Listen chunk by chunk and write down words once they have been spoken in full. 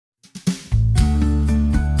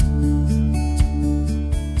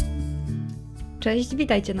Cześć,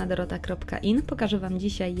 witajcie na dorota.in. Pokażę Wam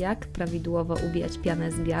dzisiaj, jak prawidłowo ubijać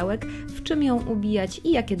pianę z białek, w czym ją ubijać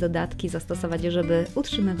i jakie dodatki zastosować, żeby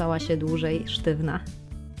utrzymywała się dłużej sztywna.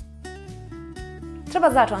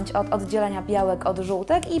 Trzeba zacząć od oddzielenia białek od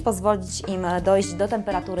żółtek i pozwolić im dojść do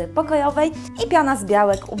temperatury pokojowej. I piana z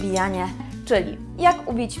białek, ubijanie, czyli jak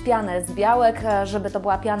ubić pianę z białek, żeby to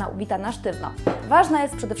była piana ubita na sztywno. Ważna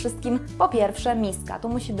jest przede wszystkim po pierwsze miska. Tu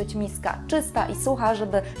musi być miska czysta i sucha,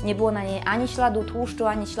 żeby nie było na niej ani śladu tłuszczu,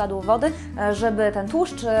 ani śladu wody, żeby ten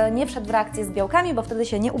tłuszcz nie wszedł w reakcję z białkami, bo wtedy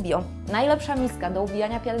się nie ubiją. Najlepsza miska do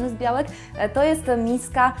ubijania piany z białek to jest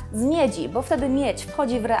miska z miedzi, bo wtedy miedź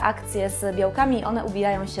wchodzi w reakcję z białkami i one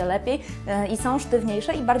ubijają się lepiej i są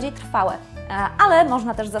sztywniejsze i bardziej trwałe. Ale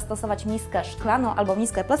można też zastosować miskę szklaną albo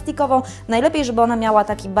miskę plastikową. Najlepiej, żeby ona miała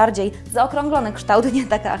taki bardziej zaokrąglony kształt, nie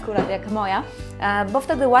taka akurat jak moja, bo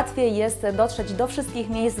wtedy łatwiej jest dotrzeć do wszystkich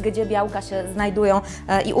miejsc, gdzie białka się znajdują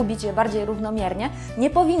i ubić je bardziej równomiernie. Nie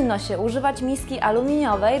powinno się używać miski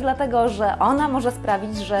aluminiowej, dlatego że ona może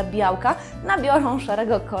sprawić, że białka nabiorą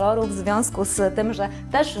szarego koloru w związku z tym, że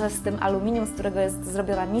też z tym aluminium, z którego jest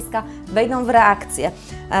zrobiona miska, wejdą w reakcję.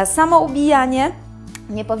 Samo ubijanie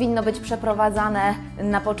nie powinno być przeprowadzane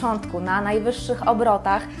na początku, na najwyższych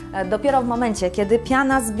obrotach. Dopiero w momencie, kiedy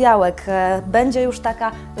piana z białek będzie już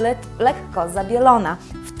taka lekko zabielona,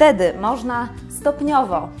 wtedy można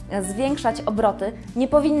stopniowo zwiększać obroty. Nie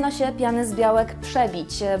powinno się piany z białek przebić,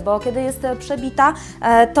 bo kiedy jest przebita,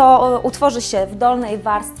 to utworzy się w dolnej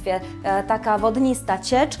warstwie taka wodnista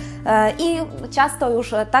ciecz i ciasto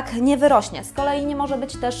już tak nie wyrośnie. Z kolei nie może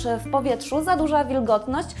być też w powietrzu za duża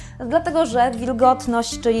wilgotność, dlatego że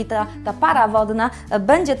wilgotność, czyli ta para wodna,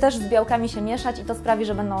 będzie też z białkami się mieszać i to sprawi,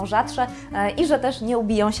 że będą rzadsze i że też nie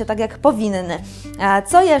ubiją się tak jak powinny.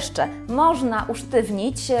 Co jeszcze? Można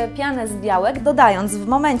usztywnić pianę z białek, dodając w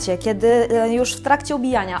momencie, kiedy już w trakcie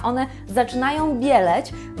ubijania one zaczynają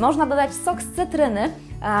bieleć, można dodać sok z cytryny,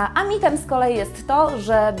 a mitem z kolei jest to,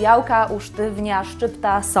 że białka usztywnia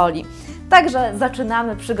szczypta soli. Także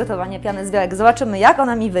zaczynamy przygotowanie piany z białek. Zobaczymy, jak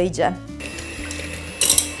ona mi wyjdzie.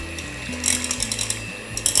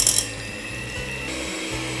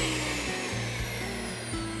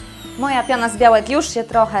 Moja piana z białek już się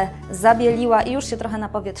trochę zabieliła i już się trochę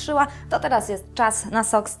napowietrzyła, to teraz jest czas na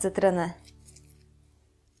sok z cytryny.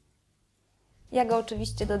 Ja go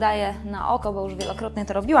oczywiście dodaję na oko, bo już wielokrotnie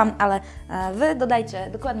to robiłam, ale Wy dodajcie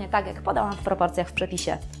dokładnie tak, jak podałam w proporcjach w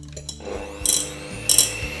przepisie.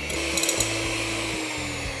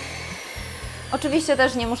 Oczywiście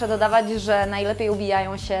też nie muszę dodawać, że najlepiej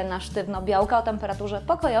ubijają się na sztywno białka o temperaturze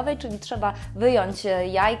pokojowej, czyli trzeba wyjąć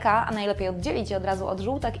jajka, a najlepiej oddzielić je od razu od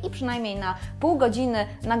żółtek i przynajmniej na pół godziny,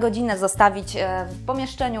 na godzinę zostawić w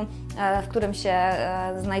pomieszczeniu, w którym się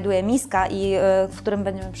znajduje miska i w którym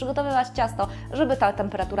będziemy przygotowywać ciasto, żeby ta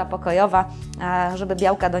temperatura pokojowa, żeby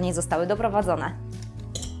białka do niej zostały doprowadzone.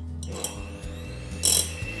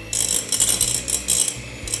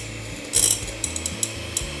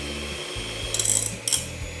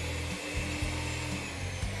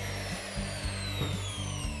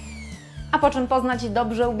 A po czym poznać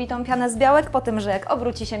dobrze ubitą pianę z białek? Po tym, że jak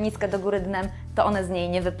obróci się miskę do góry dnem, to one z niej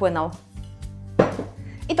nie wypłyną.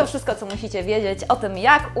 I to wszystko, co musicie wiedzieć o tym,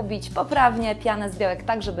 jak ubić poprawnie pianę z białek,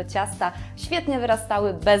 tak żeby ciasta świetnie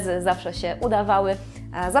wyrastały, bezy zawsze się udawały.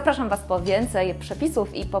 Zapraszam Was po więcej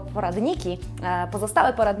przepisów i po poradniki,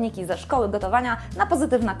 pozostałe poradniki ze szkoły gotowania na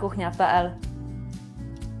pozytywnakuchnia.pl.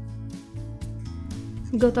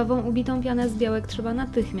 Gotową ubitą pianę z białek trzeba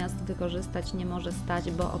natychmiast wykorzystać, nie może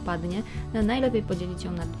stać, bo opadnie. Najlepiej podzielić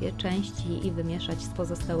ją na dwie części i wymieszać z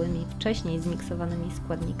pozostałymi wcześniej zmiksowanymi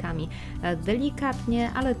składnikami.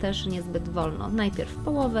 Delikatnie, ale też niezbyt wolno. Najpierw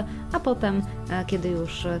połowę, a potem, kiedy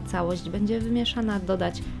już całość będzie wymieszana,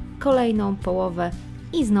 dodać kolejną połowę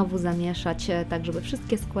i znowu zamieszać, tak żeby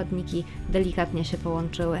wszystkie składniki delikatnie się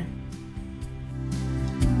połączyły.